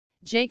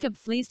Jacob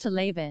flees to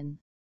Laban.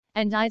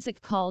 And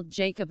Isaac called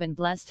Jacob and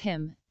blessed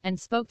him, and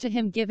spoke to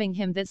him giving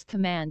him this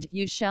command,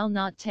 You shall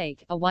not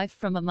take a wife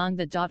from among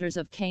the daughters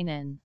of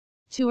Canaan.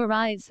 To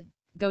arise,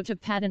 go to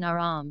Paddan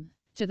Aram,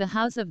 to the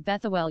house of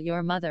Bethuel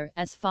your mother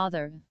as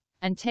father,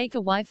 and take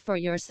a wife for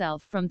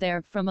yourself from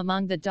there from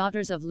among the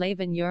daughters of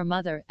Laban your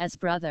mother as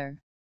brother.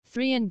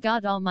 3 And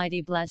God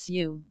Almighty bless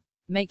you,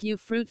 make you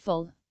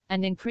fruitful,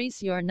 and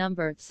increase your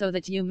number so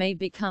that you may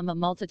become a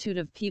multitude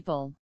of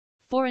people.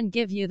 4 And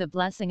give you the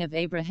blessing of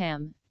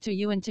Abraham, to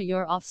you and to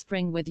your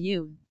offspring with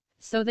you,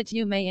 so that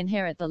you may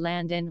inherit the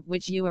land in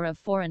which you are a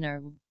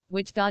foreigner,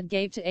 which God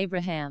gave to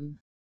Abraham.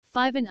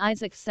 5 And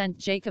Isaac sent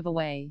Jacob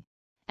away.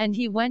 And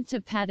he went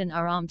to Paddan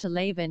Aram to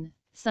Laban,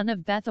 son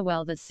of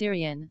Bethuel the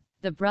Syrian,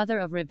 the brother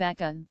of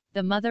Rebekah,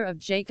 the mother of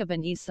Jacob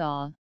and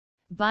Esau.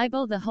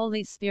 Bible The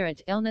Holy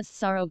Spirit Illness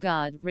Sorrow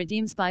God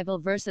Redeems Bible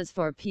Verses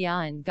for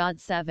Pr&God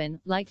 7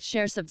 Like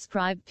Share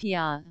Subscribe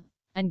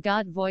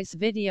Pr&God Voice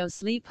Video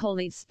Sleep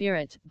Holy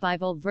Spirit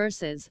Bible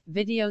Verses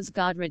Videos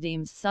God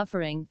Redeems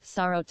Suffering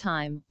Sorrow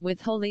Time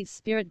with Holy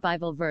Spirit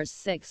Bible Verse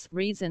 6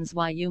 Reasons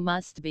Why You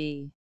Must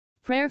Be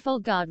Prayerful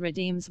God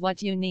redeems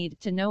what you need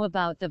to know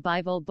about the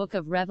Bible Book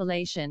of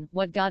Revelation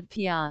What God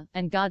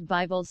Pr&God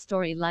Bible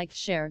Story Like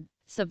Share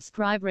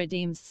Subscribe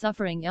Redeems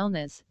Suffering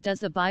Illness Does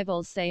the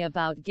Bible say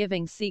about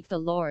giving Seek the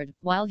Lord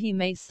while he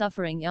may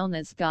suffering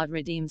illness God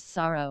redeems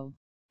sorrow.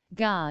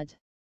 God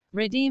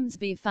redeems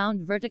be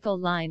found vertical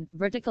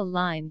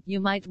line you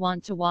might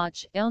want to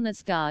watch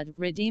illness God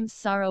redeems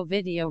sorrow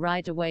video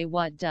right away.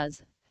 What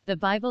does the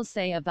Bible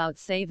say about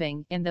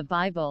saving in the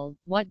Bible?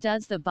 What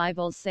does the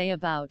Bible say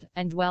about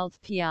and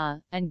wealth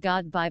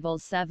Pr&God Bible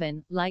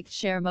 7 Like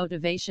share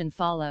motivation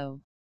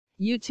follow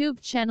YouTube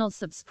channel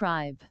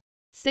subscribe.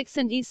 6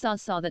 And Esau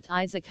saw that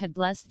Isaac had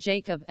blessed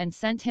Jacob and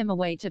sent him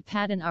away to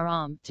Paddan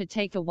Aram to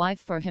take a wife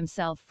for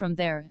himself from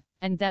there,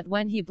 and that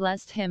when he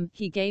blessed him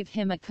he gave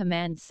him a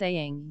command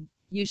saying,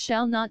 You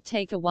shall not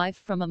take a wife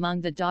from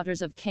among the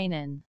daughters of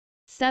Canaan.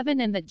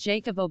 7 And that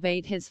Jacob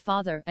obeyed his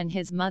father and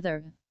his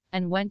mother,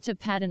 and went to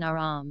Paddan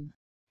Aram.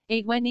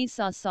 8 When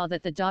Esau saw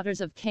that the daughters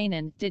of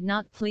Canaan did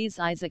not please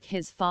Isaac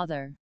his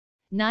father.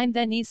 9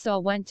 Then Esau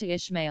went to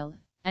Ishmael,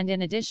 and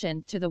in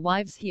addition to the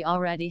wives he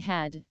already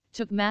had,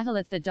 took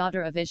Mahalath the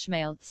daughter of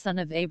Ishmael son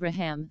of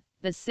Abraham,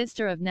 the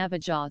sister of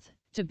Nebajoth,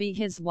 to be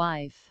his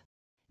wife.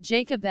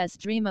 Jacob's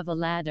dream of a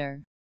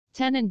ladder.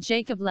 10 And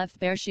Jacob left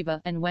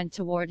Beersheba and went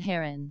toward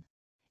Haran.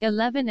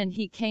 11 And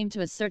he came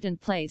to a certain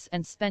place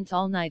and spent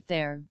all night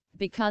there,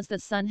 because the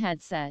sun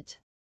had set.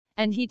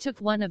 And he took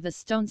one of the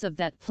stones of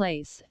that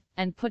place,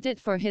 and put it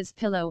for his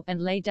pillow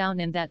and lay down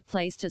in that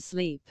place to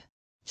sleep.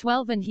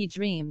 12 And he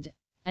dreamed,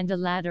 and a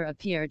ladder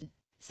appeared,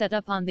 set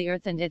up on the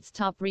earth and its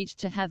top reached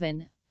to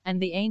heaven, and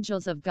the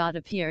angels of God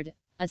appeared,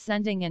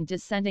 ascending and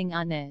descending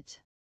on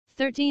it.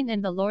 13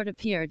 And the Lord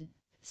appeared,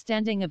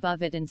 standing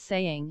above it and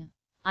saying,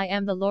 I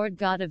am the Lord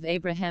God of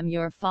Abraham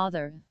your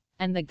father,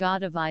 and the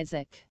God of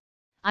Isaac.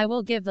 I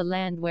will give the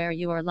land where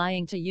you are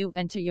lying to you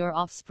and to your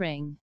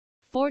offspring.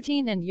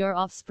 14 And your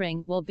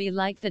offspring will be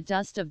like the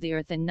dust of the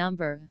earth in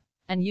number,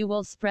 and you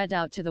will spread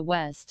out to the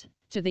west,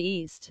 to the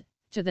east,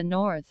 to the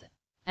north,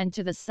 and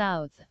to the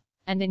south,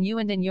 and in you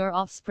and in your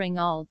offspring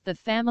all the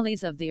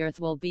families of the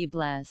earth will be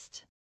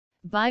blessed.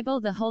 Bible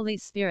The Holy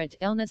Spirit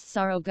Illness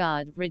Sorrow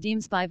God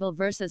Redeems Bible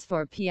Verses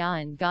for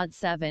Pr&God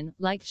 7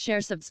 Like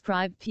share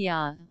subscribe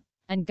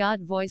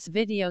Pr&God Voice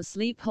Video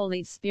Sleep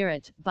Holy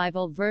Spirit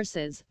Bible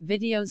Verses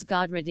Videos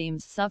God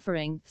Redeems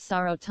Suffering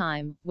Sorrow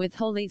Time with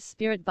Holy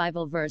Spirit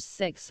Bible Verse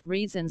 6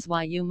 Reasons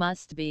Why You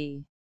Must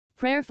Be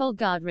Prayerful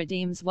God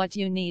redeems what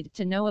you need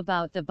to know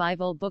about the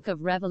Bible Book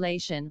of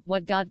Revelation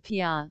What God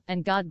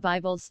Pr&God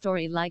Bible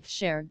Story Like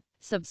share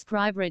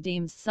Subscribe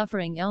Redeems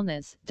Suffering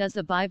Illness Does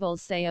the Bible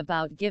say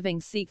about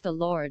giving Seek the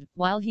Lord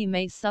while he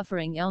may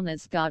suffering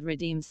illness God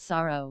redeems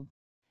sorrow.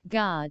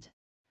 God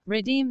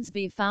redeems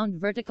be found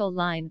vertical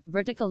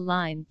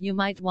line you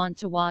might want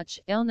to watch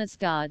illness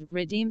God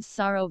redeems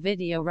sorrow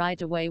video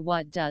right away.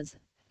 What does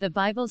the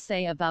Bible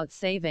say about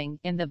saving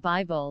in the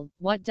Bible?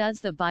 What does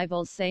the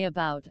Bible say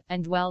about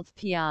and wealth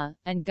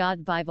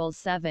Pr&God Bible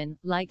 7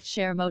 Like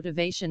share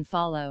motivation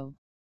follow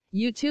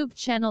YouTube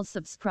channel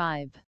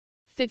subscribe.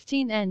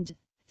 15 And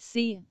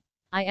see,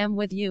 I am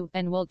with you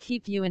and will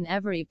keep you in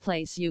every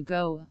place you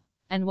go,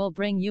 and will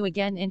bring you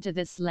again into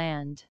this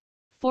land.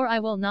 For I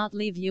will not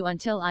leave you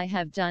until I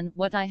have done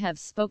what I have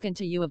spoken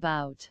to you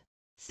about.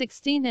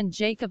 16 And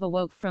Jacob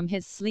awoke from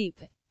his sleep,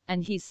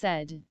 and he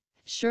said,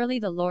 Surely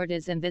the Lord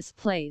is in this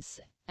place,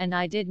 and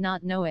I did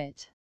not know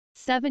it.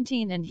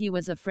 17 And he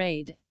was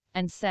afraid,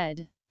 and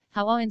said,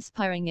 How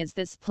awe-inspiring is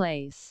this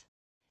place!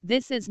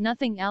 This is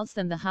nothing else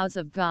than the house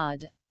of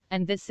God,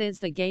 and this is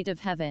the gate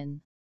of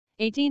heaven.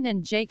 18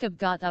 And Jacob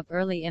got up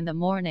early in the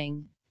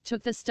morning,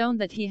 took the stone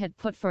that he had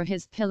put for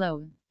his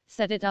pillow,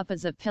 set it up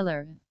as a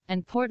pillar,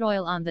 and poured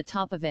oil on the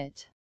top of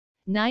it.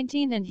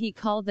 19 And he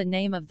called the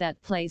name of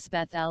that place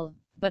Bethel,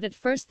 but at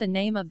first the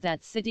name of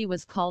that city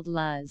was called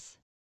Luz.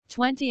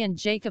 20 And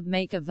Jacob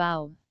make a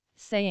vow,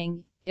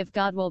 saying, If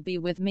God will be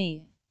with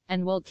me,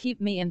 and will keep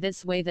me in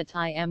this way that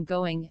I am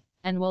going,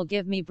 and will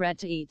give me bread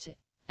to eat,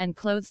 and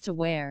clothes to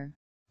wear.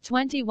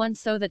 21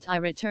 So that I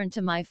return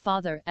to my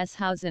father's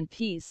house in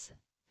peace,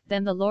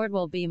 then the Lord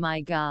will be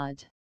my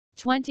God.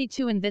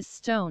 22 And this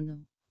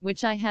stone,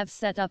 which I have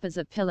set up as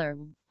a pillar,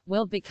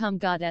 will become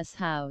God's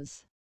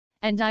house.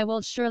 And I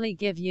will surely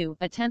give you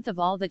a tenth of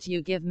all that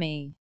you give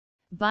me.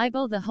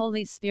 Bible The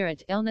Holy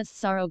Spirit Illness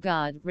Sorrow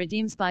God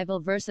Redeems Bible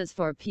Verses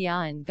for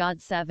Pr&God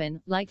 7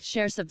 Like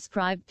Share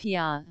Subscribe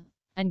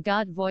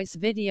Pr&God Voice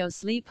Video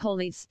Sleep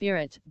Holy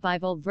Spirit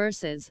Bible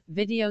Verses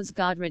Videos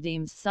God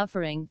Redeems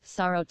Suffering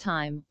Sorrow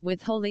Time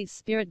with Holy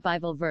Spirit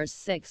Bible Verse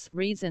 6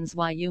 Reasons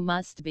Why You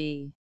Must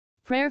Be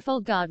Prayerful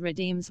God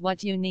redeems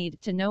what you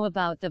need to know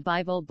about the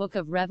Bible Book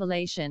of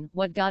Revelation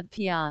What God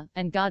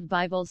Pr&God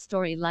Bible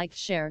Story Like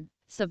Share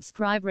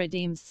Subscribe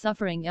Redeems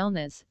Suffering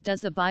Illness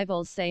Does the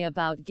Bible say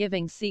about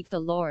giving Seek the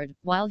Lord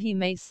while he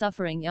may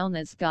suffering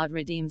illness God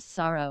redeems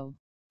sorrow.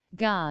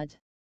 God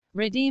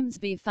redeems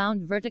be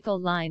found vertical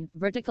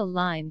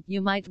line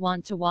you might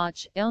want to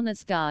watch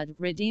illness God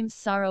redeems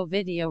sorrow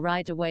video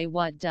right away.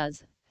 What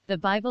does the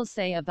Bible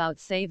say about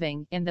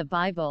saving in the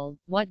Bible?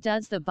 What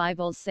does the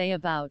Bible say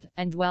about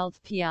and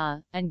wealth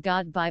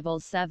Pr&God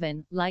Bible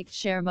 7 Like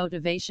share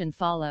motivation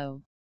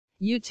follow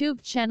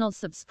YouTube channel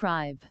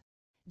subscribe.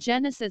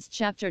 Genesis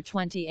chapter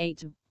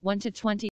 28 1 to 20